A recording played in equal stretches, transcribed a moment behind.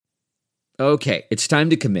Okay, it's time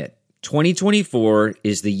to commit. 2024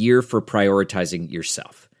 is the year for prioritizing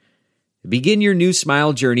yourself. Begin your new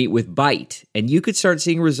smile journey with Byte, and you could start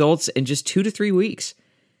seeing results in just 2 to 3 weeks.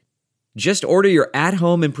 Just order your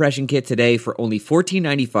at-home impression kit today for only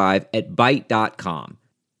 $14.95 at Byte.com.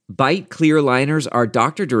 Byte clear liners are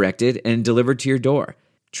doctor-directed and delivered to your door.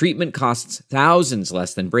 Treatment costs thousands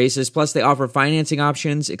less than braces, plus they offer financing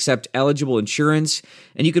options, accept eligible insurance,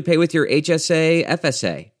 and you could pay with your HSA,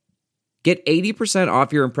 FSA. Get 80%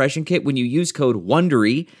 off your impression kit when you use code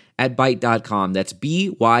WONDERY at Byte.com. That's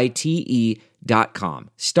BYTE.com.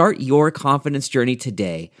 Start your confidence journey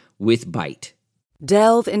today with Byte.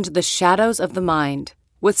 Delve into the shadows of the mind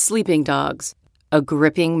with Sleeping Dogs, a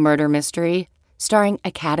gripping murder mystery starring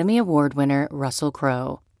Academy Award winner Russell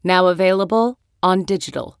Crowe. Now available on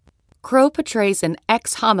digital. Crowe portrays an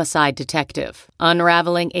ex-homicide detective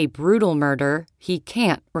unraveling a brutal murder he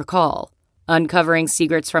can't recall. Uncovering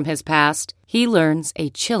secrets from his past, he learns a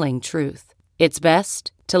chilling truth. It's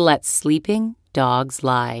best to let sleeping dogs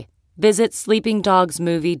lie. Visit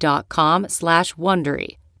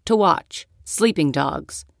sleepingdogsmovie.com/Wondery to watch Sleeping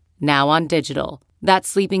Dogs, now on digital.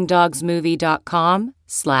 That's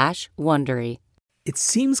sleepingdogsmovie.com/Wondery. It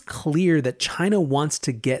seems clear that China wants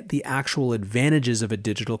to get the actual advantages of a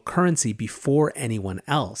digital currency before anyone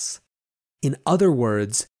else. In other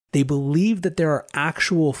words, they believe that there are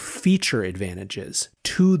actual feature advantages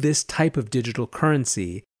to this type of digital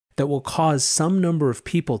currency that will cause some number of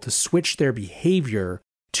people to switch their behavior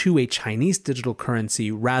to a Chinese digital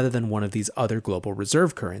currency rather than one of these other global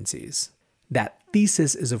reserve currencies. That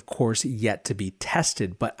thesis is, of course, yet to be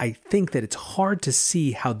tested, but I think that it's hard to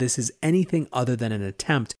see how this is anything other than an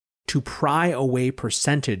attempt to pry away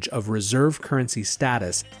percentage of reserve currency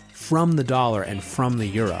status from the dollar and from the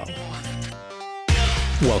euro.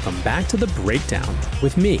 Welcome back to The Breakdown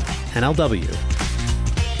with me, NLW.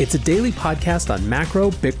 It's a daily podcast on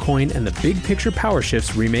macro, Bitcoin, and the big picture power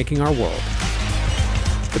shifts remaking our world.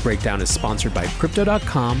 The Breakdown is sponsored by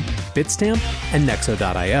Crypto.com, Bitstamp, and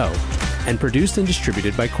Nexo.io, and produced and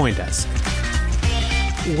distributed by CoinDesk.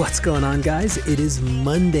 What's going on, guys? It is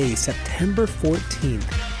Monday, September 14th,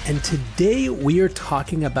 and today we are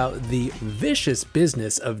talking about the vicious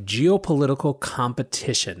business of geopolitical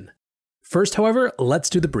competition. First, however, let's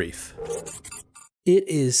do the brief. It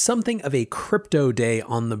is something of a crypto day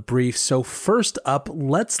on the brief, so first up,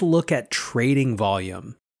 let's look at trading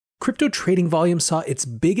volume. Crypto trading volume saw its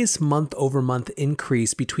biggest month-over-month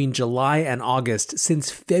increase between July and August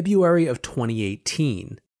since February of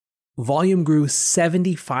 2018. Volume grew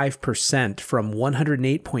 75% from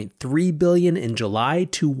 108.3 billion in July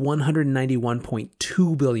to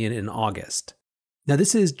 191.2 billion in August. Now,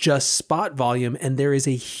 this is just spot volume, and there is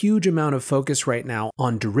a huge amount of focus right now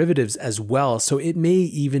on derivatives as well, so it may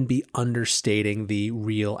even be understating the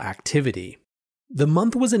real activity. The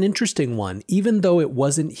month was an interesting one. Even though it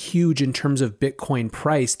wasn't huge in terms of Bitcoin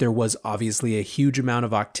price, there was obviously a huge amount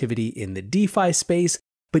of activity in the DeFi space,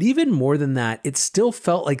 but even more than that, it still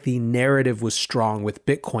felt like the narrative was strong with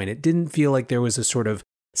Bitcoin. It didn't feel like there was a sort of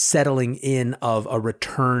settling in of a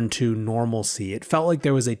return to normalcy. It felt like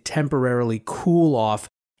there was a temporarily cool off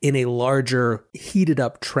in a larger heated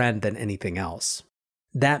up trend than anything else.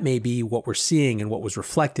 That may be what we're seeing and what was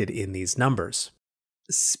reflected in these numbers.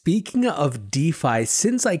 Speaking of DeFi,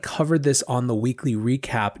 since I covered this on the weekly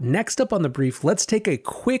recap, next up on the brief, let's take a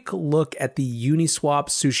quick look at the Uniswap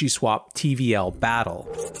SushiSwap TVL battle.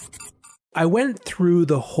 I went through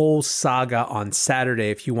the whole saga on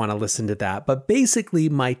Saturday if you want to listen to that, but basically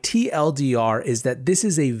my TLDR is that this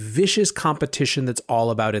is a vicious competition that's all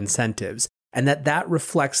about incentives, and that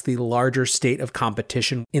reflects the larger state of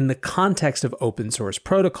competition in the context of open source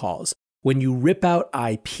protocols. When you rip out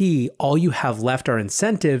IP, all you have left are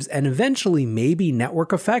incentives and eventually maybe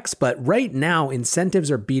network effects, but right now incentives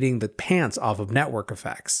are beating the pants off of network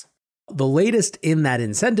effects. The latest in that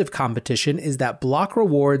incentive competition is that block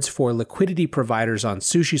rewards for liquidity providers on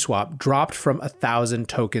SushiSwap dropped from 1,000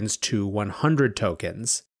 tokens to 100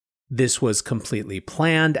 tokens. This was completely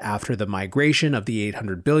planned after the migration of the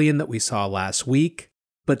 800 billion that we saw last week.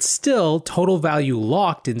 But still, total value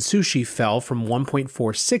locked in Sushi fell from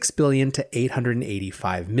 1.46 billion to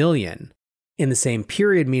 885 million. In the same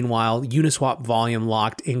period, meanwhile, Uniswap volume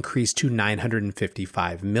locked increased to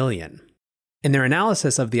 955 million. In their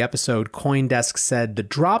analysis of the episode, CoinDesk said the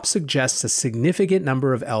drop suggests a significant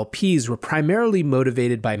number of LPs were primarily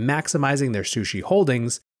motivated by maximizing their Sushi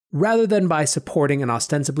holdings rather than by supporting an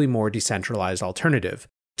ostensibly more decentralized alternative.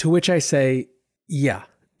 To which I say, yeah,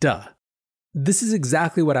 duh. This is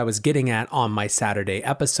exactly what I was getting at on my Saturday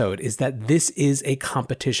episode, is that this is a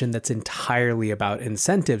competition that's entirely about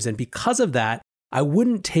incentives. And because of that, I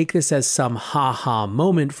wouldn't take this as some ha-ha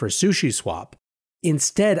moment for SushiSwap.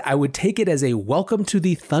 Instead, I would take it as a welcome to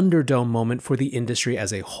the Thunderdome moment for the industry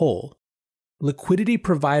as a whole. Liquidity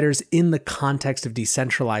providers in the context of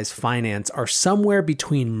decentralized finance are somewhere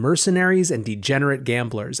between mercenaries and degenerate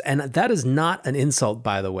gamblers, and that is not an insult,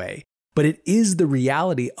 by the way, but it is the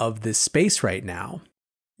reality of this space right now.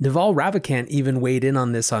 Naval Ravikant even weighed in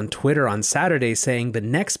on this on Twitter on Saturday, saying the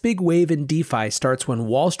next big wave in DeFi starts when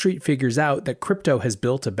Wall Street figures out that crypto has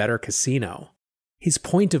built a better casino. His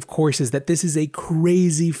point, of course, is that this is a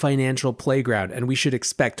crazy financial playground, and we should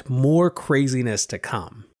expect more craziness to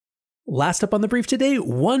come. Last up on the brief today,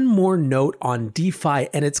 one more note on DeFi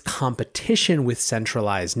and its competition with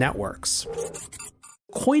centralized networks.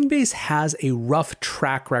 Coinbase has a rough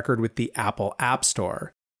track record with the Apple App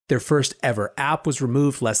Store. Their first ever app was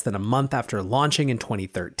removed less than a month after launching in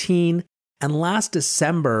 2013. And last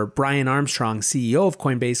December, Brian Armstrong, CEO of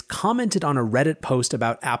Coinbase, commented on a Reddit post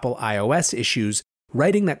about Apple iOS issues,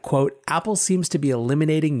 writing that, quote, Apple seems to be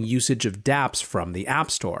eliminating usage of dApps from the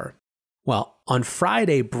App Store. Well, on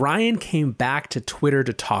Friday, Brian came back to Twitter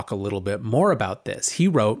to talk a little bit more about this. He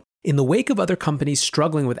wrote, in the wake of other companies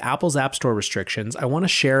struggling with Apple's App Store restrictions, I want to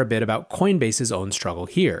share a bit about Coinbase's own struggle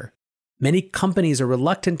here. Many companies are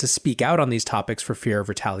reluctant to speak out on these topics for fear of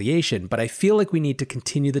retaliation, but I feel like we need to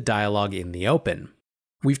continue the dialogue in the open.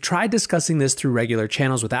 We've tried discussing this through regular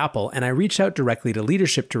channels with Apple, and I reached out directly to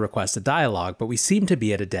leadership to request a dialogue, but we seem to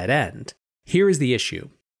be at a dead end. Here is the issue.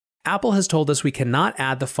 Apple has told us we cannot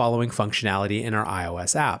add the following functionality in our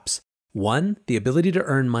iOS apps. 1, the ability to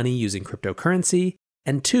earn money using cryptocurrency,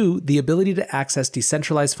 and 2, the ability to access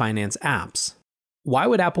decentralized finance apps. Why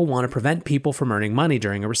would Apple want to prevent people from earning money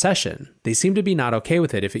during a recession? They seem to be not okay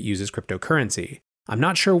with it if it uses cryptocurrency. I'm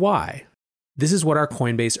not sure why. This is what our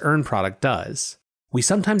Coinbase Earn product does. We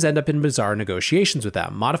sometimes end up in bizarre negotiations with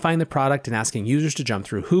them, modifying the product and asking users to jump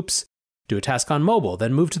through hoops, do a task on mobile,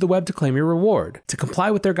 then move to the web to claim your reward, to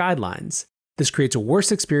comply with their guidelines. This creates a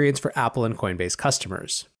worse experience for Apple and Coinbase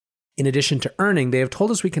customers. In addition to earning, they have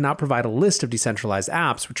told us we cannot provide a list of decentralized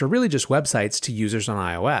apps, which are really just websites, to users on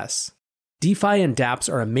iOS. DeFi and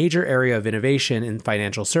dApps are a major area of innovation in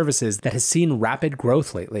financial services that has seen rapid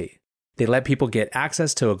growth lately. They let people get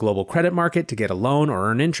access to a global credit market to get a loan or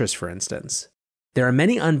earn interest, for instance. There are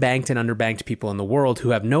many unbanked and underbanked people in the world who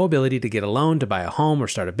have no ability to get a loan to buy a home or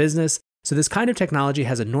start a business, so this kind of technology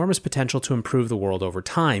has enormous potential to improve the world over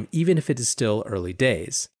time, even if it is still early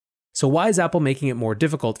days. So why is Apple making it more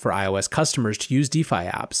difficult for iOS customers to use DeFi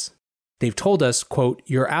apps? They've told us, quote,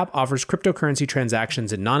 your app offers cryptocurrency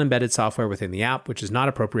transactions and non-embedded software within the app, which is not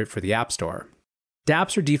appropriate for the App Store.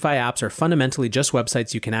 dApps or DeFi apps are fundamentally just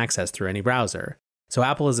websites you can access through any browser. So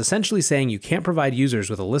Apple is essentially saying you can't provide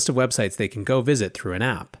users with a list of websites they can go visit through an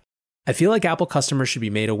app. I feel like Apple customers should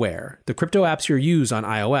be made aware. The crypto apps you use on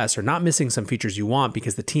iOS are not missing some features you want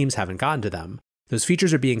because the teams haven't gotten to them. Those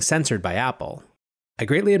features are being censored by Apple. I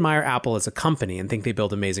greatly admire Apple as a company and think they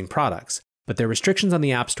build amazing products. But their restrictions on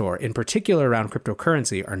the App Store, in particular around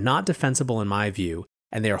cryptocurrency, are not defensible in my view,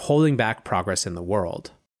 and they are holding back progress in the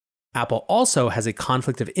world. Apple also has a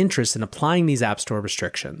conflict of interest in applying these App Store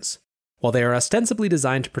restrictions. While they are ostensibly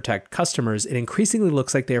designed to protect customers, it increasingly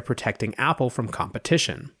looks like they are protecting Apple from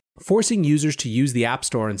competition. Forcing users to use the App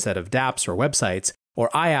Store instead of dApps or websites, or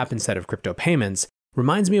iApp instead of crypto payments,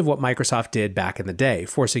 reminds me of what Microsoft did back in the day,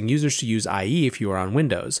 forcing users to use IE if you were on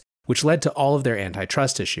Windows, which led to all of their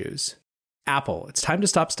antitrust issues. Apple, it's time to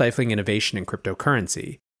stop stifling innovation in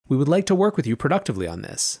cryptocurrency. We would like to work with you productively on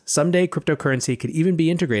this. Someday, cryptocurrency could even be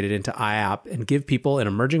integrated into iApp and give people in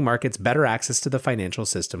emerging markets better access to the financial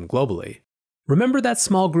system globally. Remember that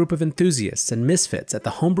small group of enthusiasts and misfits at the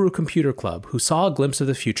Homebrew Computer Club who saw a glimpse of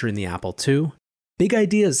the future in the Apple II? Big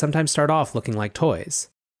ideas sometimes start off looking like toys.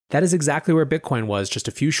 That is exactly where Bitcoin was just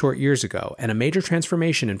a few short years ago, and a major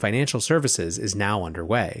transformation in financial services is now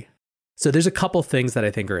underway. So there's a couple things that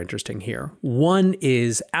I think are interesting here. One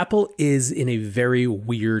is Apple is in a very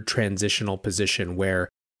weird transitional position where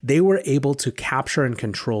they were able to capture and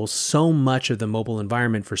control so much of the mobile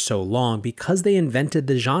environment for so long because they invented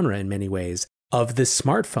the genre in many ways of the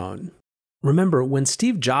smartphone. Remember, when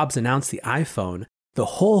Steve Jobs announced the iPhone, the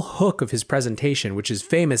whole hook of his presentation, which is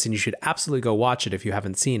famous and you should absolutely go watch it if you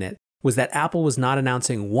haven't seen it, was that Apple was not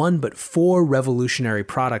announcing one but 4 revolutionary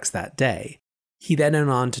products that day. He then went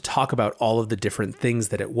on to talk about all of the different things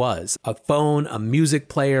that it was, a phone, a music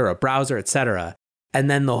player, a browser, etc. And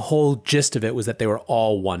then the whole gist of it was that they were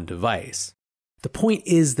all one device. The point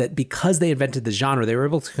is that because they invented the genre, they were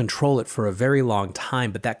able to control it for a very long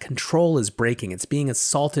time, but that control is breaking. It's being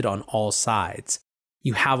assaulted on all sides.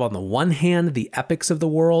 You have on the one hand the Epics of the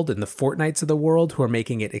world and the Fortnites of the world who are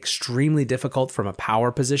making it extremely difficult from a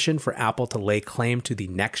power position for Apple to lay claim to the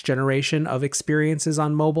next generation of experiences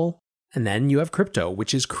on mobile. And then you have crypto,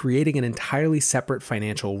 which is creating an entirely separate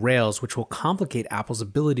financial rails, which will complicate Apple's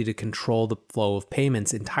ability to control the flow of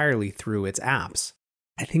payments entirely through its apps.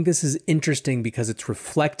 I think this is interesting because it's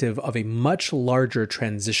reflective of a much larger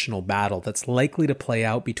transitional battle that's likely to play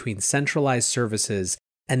out between centralized services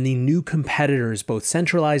and the new competitors, both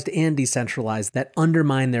centralized and decentralized, that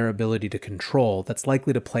undermine their ability to control. That's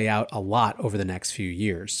likely to play out a lot over the next few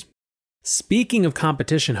years. Speaking of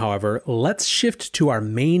competition, however, let's shift to our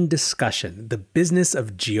main discussion, the business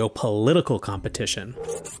of geopolitical competition.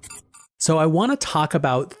 So I want to talk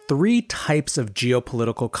about 3 types of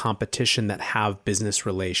geopolitical competition that have business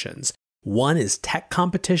relations. One is tech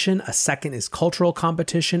competition, a second is cultural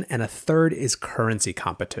competition, and a third is currency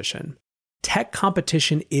competition. Tech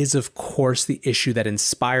competition is, of course, the issue that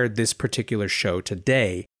inspired this particular show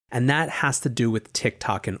today, and that has to do with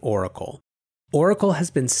TikTok and Oracle. Oracle has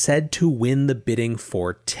been said to win the bidding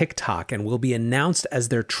for TikTok and will be announced as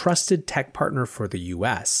their trusted tech partner for the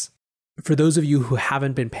US. For those of you who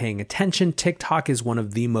haven't been paying attention, TikTok is one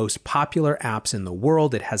of the most popular apps in the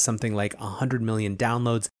world. It has something like 100 million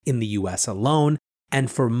downloads in the US alone, and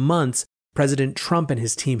for months, President Trump and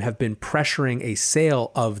his team have been pressuring a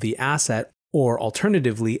sale of the asset, or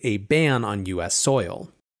alternatively, a ban on US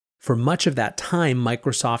soil. For much of that time,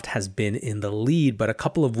 Microsoft has been in the lead, but a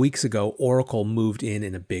couple of weeks ago, Oracle moved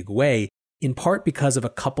in a big way, in part because of a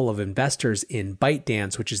couple of investors in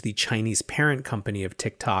ByteDance, which is the Chinese parent company of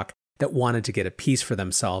TikTok, that wanted to get a piece for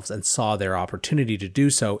themselves and saw their opportunity to do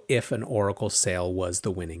so if an Oracle sale was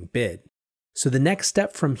the winning bid. So the next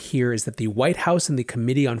step from here is that the White House and the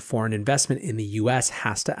Committee on Foreign Investment in the US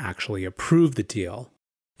has to actually approve the deal.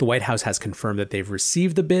 The White House has confirmed that they've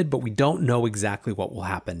received the bid, but we don't know exactly what will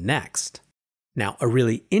happen next. Now, a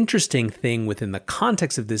really interesting thing within the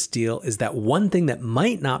context of this deal is that one thing that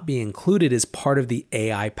might not be included is part of the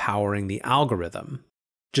AI powering the algorithm.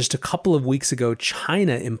 Just a couple of weeks ago,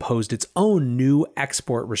 China imposed its own new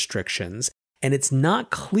export restrictions, and it's not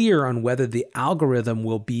clear on whether the algorithm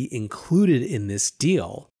will be included in this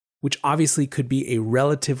deal, which obviously could be a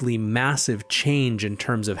relatively massive change in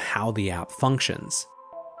terms of how the app functions.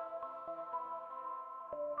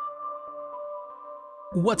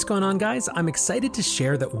 What's going on, guys? I'm excited to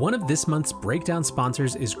share that one of this month's breakdown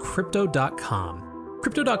sponsors is Crypto.com.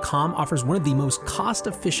 Crypto.com offers one of the most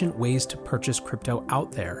cost-efficient ways to purchase crypto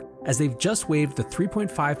out there, as they've just waived the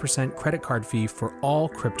 3.5% credit card fee for all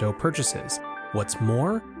crypto purchases. What's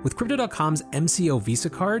more, with Crypto.com's MCO Visa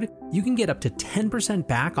card, you can get up to 10%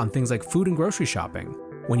 back on things like food and grocery shopping.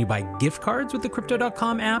 When you buy gift cards with the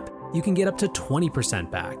Crypto.com app, you can get up to 20%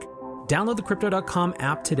 back. Download the Crypto.com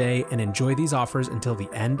app today and enjoy these offers until the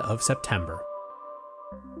end of September.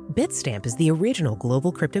 Bitstamp is the original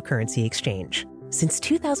global cryptocurrency exchange. Since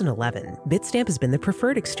 2011, Bitstamp has been the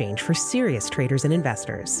preferred exchange for serious traders and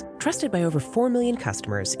investors, trusted by over 4 million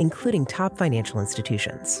customers, including top financial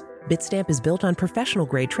institutions. Bitstamp is built on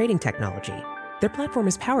professional-grade trading technology. Their platform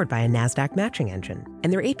is powered by a NASDAQ matching engine,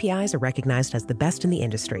 and their APIs are recognized as the best in the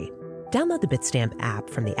industry. Download the Bitstamp app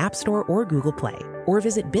from the App Store or Google Play, or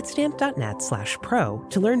visit bitstamp.net/pro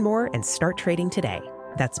to learn more and start trading today.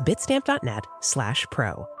 That's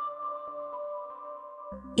bitstamp.net/pro.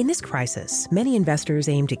 In this crisis, many investors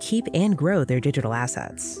aim to keep and grow their digital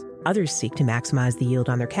assets. Others seek to maximize the yield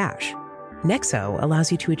on their cash. Nexo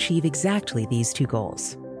allows you to achieve exactly these 2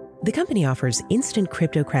 goals. The company offers instant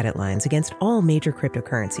crypto credit lines against all major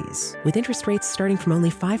cryptocurrencies, with interest rates starting from only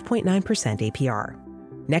 5.9% APR.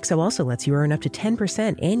 Nexo also lets you earn up to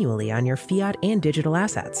 10% annually on your fiat and digital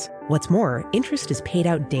assets. What's more, interest is paid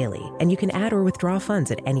out daily, and you can add or withdraw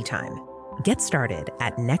funds at any time. Get started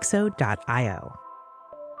at nexo.io.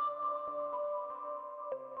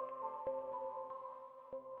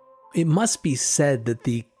 It must be said that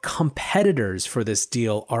the competitors for this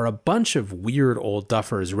deal are a bunch of weird old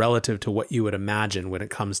duffers relative to what you would imagine when it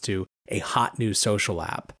comes to a hot new social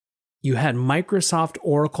app. You had Microsoft,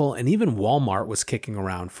 Oracle, and even Walmart was kicking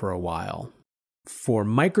around for a while. For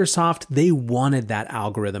Microsoft, they wanted that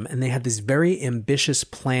algorithm, and they had this very ambitious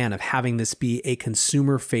plan of having this be a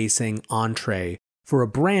consumer-facing entree for a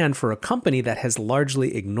brand, for a company that has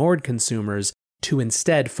largely ignored consumers to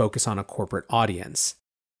instead focus on a corporate audience.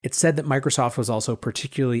 It's said that Microsoft was also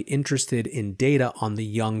particularly interested in data on the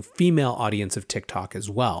young female audience of TikTok as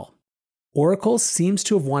well. Oracle seems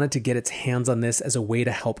to have wanted to get its hands on this as a way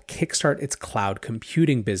to help kickstart its cloud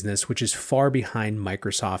computing business, which is far behind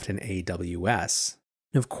Microsoft and AWS.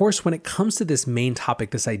 And of course, when it comes to this main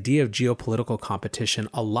topic, this idea of geopolitical competition,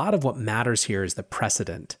 a lot of what matters here is the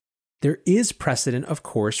precedent. There is precedent, of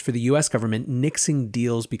course, for the US government nixing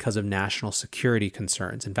deals because of national security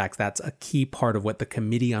concerns. In fact, that's a key part of what the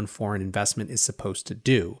Committee on Foreign Investment is supposed to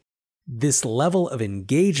do. This level of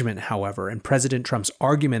engagement, however, and President Trump's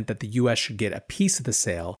argument that the US should get a piece of the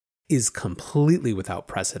sale is completely without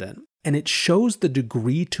precedent. And it shows the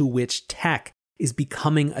degree to which tech is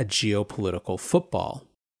becoming a geopolitical football.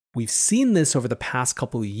 We've seen this over the past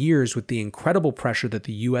couple of years with the incredible pressure that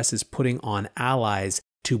the US is putting on allies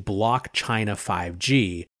to block China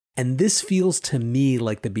 5G. And this feels to me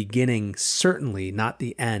like the beginning, certainly not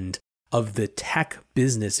the end, of the tech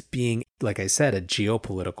business being, like I said, a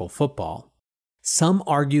geopolitical football. Some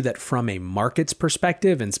argue that from a markets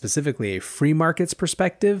perspective, and specifically a free markets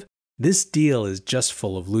perspective, this deal is just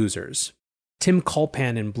full of losers. Tim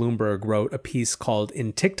Kulpan in Bloomberg wrote a piece called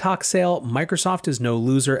 "In TikTok Sale, Microsoft is no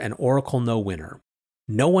loser and Oracle no winner.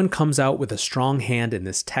 No one comes out with a strong hand in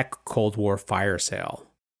this tech Cold War fire sale."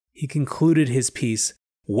 He concluded his piece,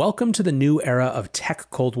 "Welcome to the new era of tech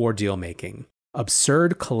Cold War deal-making.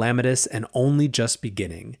 Absurd, calamitous, and only just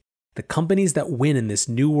beginning. The companies that win in this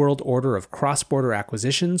new world order of cross-border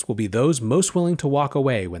acquisitions will be those most willing to walk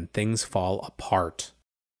away when things fall apart."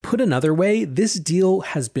 Put another way, this deal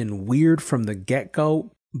has been weird from the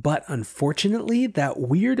get-go, but unfortunately, that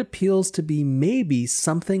weird appeals to be maybe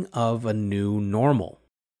something of a new normal.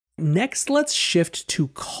 Next, let's shift to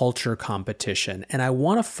culture competition, and I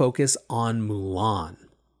want to focus on Mulan.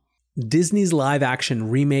 Disney's live-action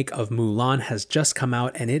remake of Mulan has just come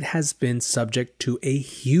out, and it has been subject to a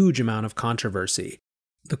huge amount of controversy.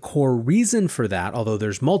 The core reason for that, although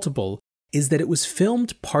there's multiple, is that it was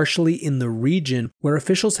filmed partially in the region where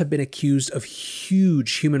officials have been accused of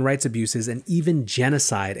huge human rights abuses and even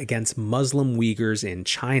genocide against Muslim Uyghurs in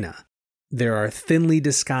China. There are thinly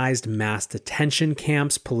disguised mass detention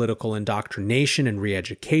camps, political indoctrination and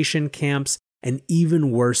re-education camps, and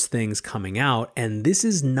even worse things coming out, and this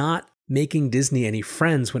is not making Disney any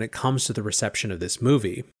friends when it comes to the reception of this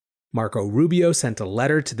movie. Marco Rubio sent a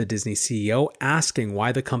letter to the Disney CEO asking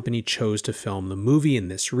why the company chose to film the movie in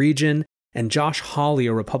this region, and Josh Hawley,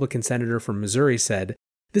 a Republican senator from Missouri, said,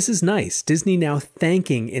 "This is nice. Disney now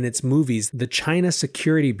thanking in its movies the China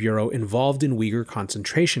Security Bureau involved in Uyghur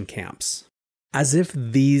concentration camps." As if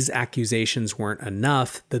these accusations weren't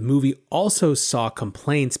enough, the movie also saw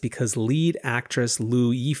complaints because lead actress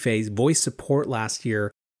Liu Yifei voiced support last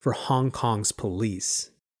year for Hong Kong's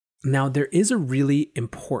police. Now, there is a really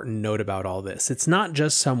important note about all this. It's not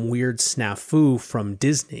just some weird snafu from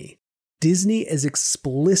Disney. Disney is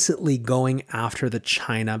explicitly going after the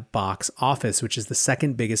China box office, which is the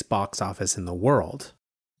second biggest box office in the world.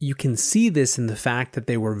 You can see this in the fact that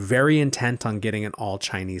they were very intent on getting an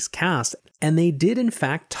all-Chinese cast, and they did in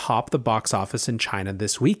fact top the box office in China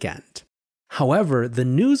this weekend. However, the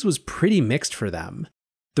news was pretty mixed for them.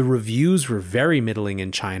 The reviews were very middling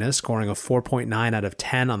in China, scoring a 4.9 out of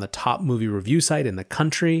 10 on the top movie review site in the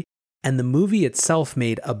country, and the movie itself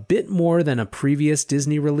made a bit more than a previous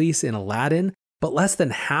Disney release in Aladdin, but less than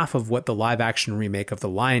half of what the live-action remake of The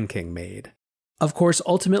Lion King made. Of course,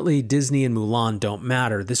 ultimately, Disney and Mulan don't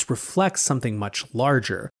matter. This reflects something much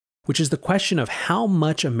larger, which is the question of how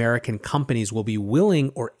much American companies will be willing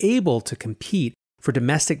or able to compete for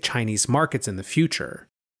domestic Chinese markets in the future.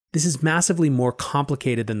 This is massively more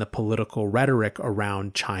complicated than the political rhetoric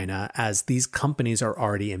around China, as these companies are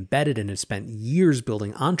already embedded and have spent years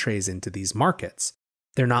building entrees into these markets.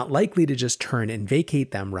 They're not likely to just turn and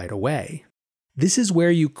vacate them right away. This is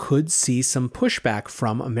where you could see some pushback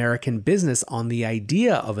from American business on the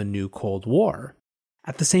idea of a new Cold War.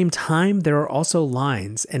 At the same time, there are also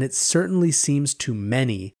lines, and it certainly seems to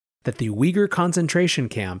many that the Uyghur concentration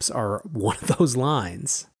camps are one of those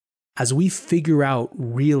lines. As we figure out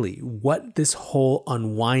really what this whole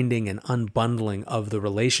unwinding and unbundling of the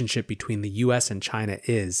relationship between the US and China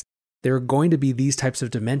is, there are going to be these types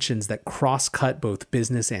of dimensions that cross-cut both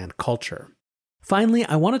business and culture. Finally,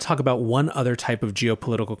 I want to talk about one other type of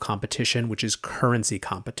geopolitical competition, which is currency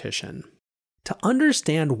competition. To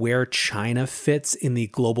understand where China fits in the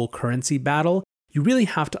global currency battle, you really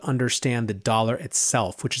have to understand the dollar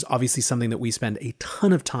itself, which is obviously something that we spend a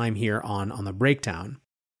ton of time here on the breakdown.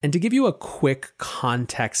 And to give you a quick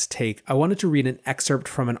context take, I wanted to read an excerpt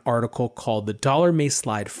from an article called "The Dollar May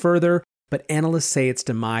Slide Further, but Analysts Say Its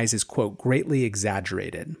Demise is, quote, greatly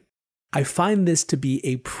exaggerated." I find this to be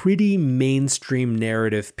a pretty mainstream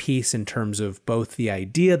narrative piece in terms of both the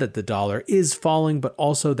idea that the dollar is falling, but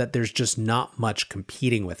also that there's just not much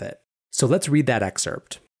competing with it. So let's read that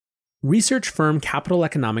excerpt. Research firm Capital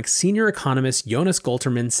Economics senior economist Jonas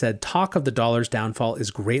Golterman said talk of the dollar's downfall is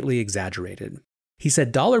greatly exaggerated. He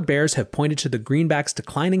said dollar bears have pointed to the greenback's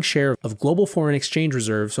declining share of global foreign exchange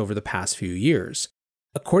reserves over the past few years.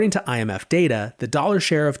 According to IMF data, the dollar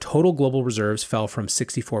share of total global reserves fell from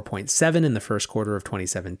 64.7 in the first quarter of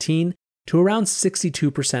 2017 to around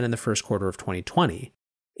 62% in the first quarter of 2020.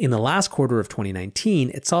 In the last quarter of 2019,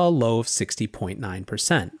 it saw a low of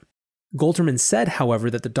 60.9%. Golterman said, however,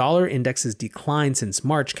 that the dollar index's decline since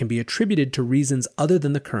March can be attributed to reasons other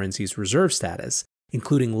than the currency's reserve status,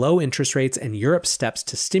 including low interest rates and Europe's steps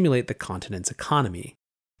to stimulate the continent's economy.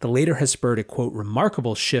 The latter has spurred a, quote,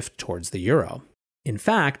 remarkable shift towards the euro. In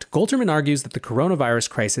fact, Golterman argues that the coronavirus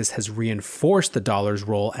crisis has reinforced the dollar's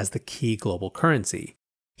role as the key global currency.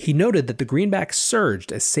 He noted that the greenback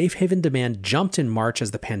surged as safe haven demand jumped in March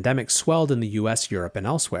as the pandemic swelled in the US, Europe, and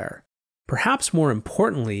elsewhere. Perhaps more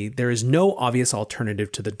importantly, there is no obvious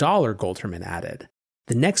alternative to the dollar, Golterman added.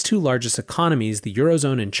 The next two largest economies, the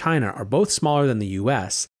Eurozone and China, are both smaller than the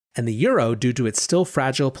US, and the euro, due to its still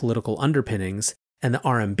fragile political underpinnings, and the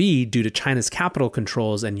RMB, due to China's capital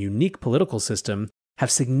controls and unique political system, have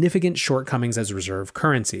significant shortcomings as reserve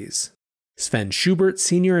currencies. Sven Schubert,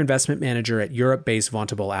 senior investment manager at Europe-based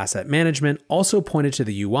Vontobel Asset Management, also pointed to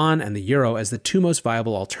the yuan and the euro as the two most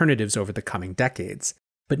viable alternatives over the coming decades.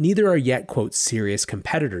 But neither are yet, quote, serious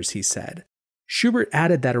competitors, he said. Schubert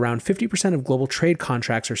added that around 50% of global trade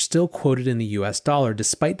contracts are still quoted in the US dollar,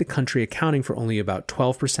 despite the country accounting for only about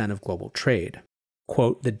 12% of global trade.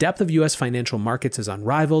 Quote, the depth of US financial markets is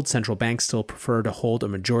unrivaled, central banks still prefer to hold a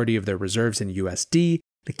majority of their reserves in USD,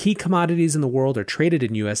 the key commodities in the world are traded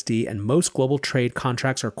in USD, and most global trade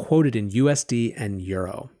contracts are quoted in USD and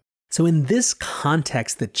Euro. So in this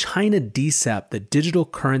context, the China DCEP, the Digital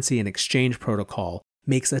Currency and Exchange Protocol,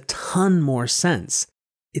 makes a ton more sense.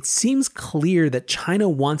 It seems clear that China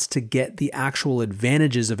wants to get the actual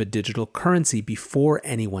advantages of a digital currency before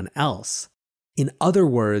anyone else. In other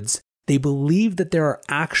words, they believe that there are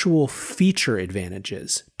actual feature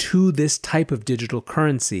advantages to this type of digital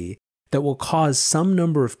currency that will cause some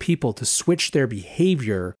number of people to switch their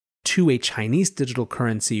behavior to a Chinese digital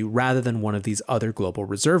currency rather than one of these other global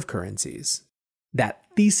reserve currencies. That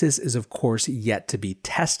thesis is, of course, yet to be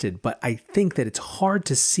tested, but I think that it's hard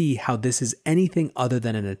to see how this is anything other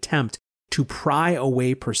than an attempt to pry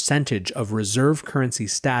away percentage of reserve currency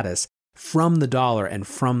status from the dollar and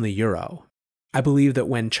from the euro. I believe that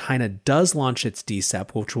when China does launch its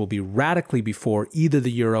DCEP, which will be radically before either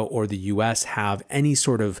the euro or the US have any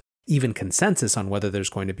sort of even consensus on whether there's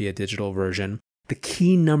going to be a digital version, the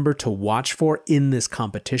key number to watch for in this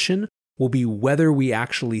competition will be whether we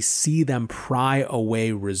actually see them pry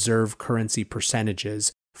away reserve currency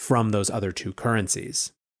percentages from those other two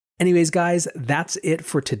currencies. Anyways, guys, that's it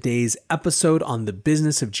for today's episode on the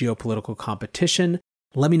business of geopolitical competition.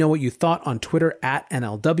 Let me know what you thought on Twitter at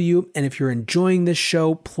NLW. And if you're enjoying this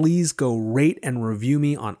show, please go rate and review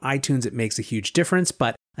me on iTunes. It makes a huge difference.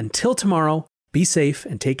 But until tomorrow, be safe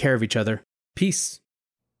and take care of each other. Peace.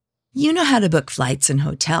 You know how to book flights and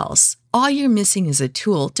hotels. All you're missing is a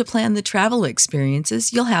tool to plan the travel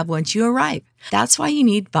experiences you'll have once you arrive. That's why you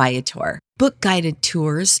need Viator. Book guided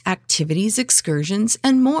tours, activities, excursions,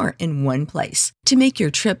 and more in one place to make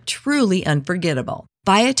your trip truly unforgettable.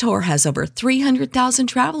 Viator has over 300,000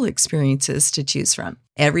 travel experiences to choose from.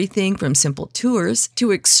 Everything from simple tours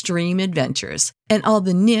to extreme adventures and all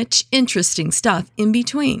the niche, interesting stuff in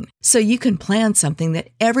between. So you can plan something that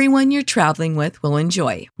everyone you're traveling with will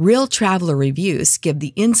enjoy. Real traveler reviews give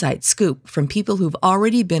the inside scoop from people who've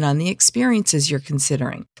already been on the experiences you're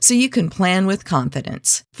considering. So you can plan with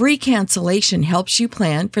confidence. Free cancellation helps you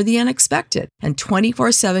plan for the unexpected. And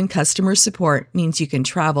 24/7 customer support means you can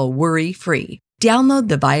travel worry-free. Download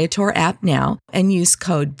the Viator app now and use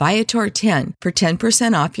code Viator10 for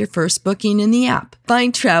 10% off your first booking in the app.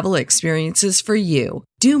 Find travel experiences for you.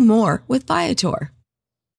 Do more with Viator.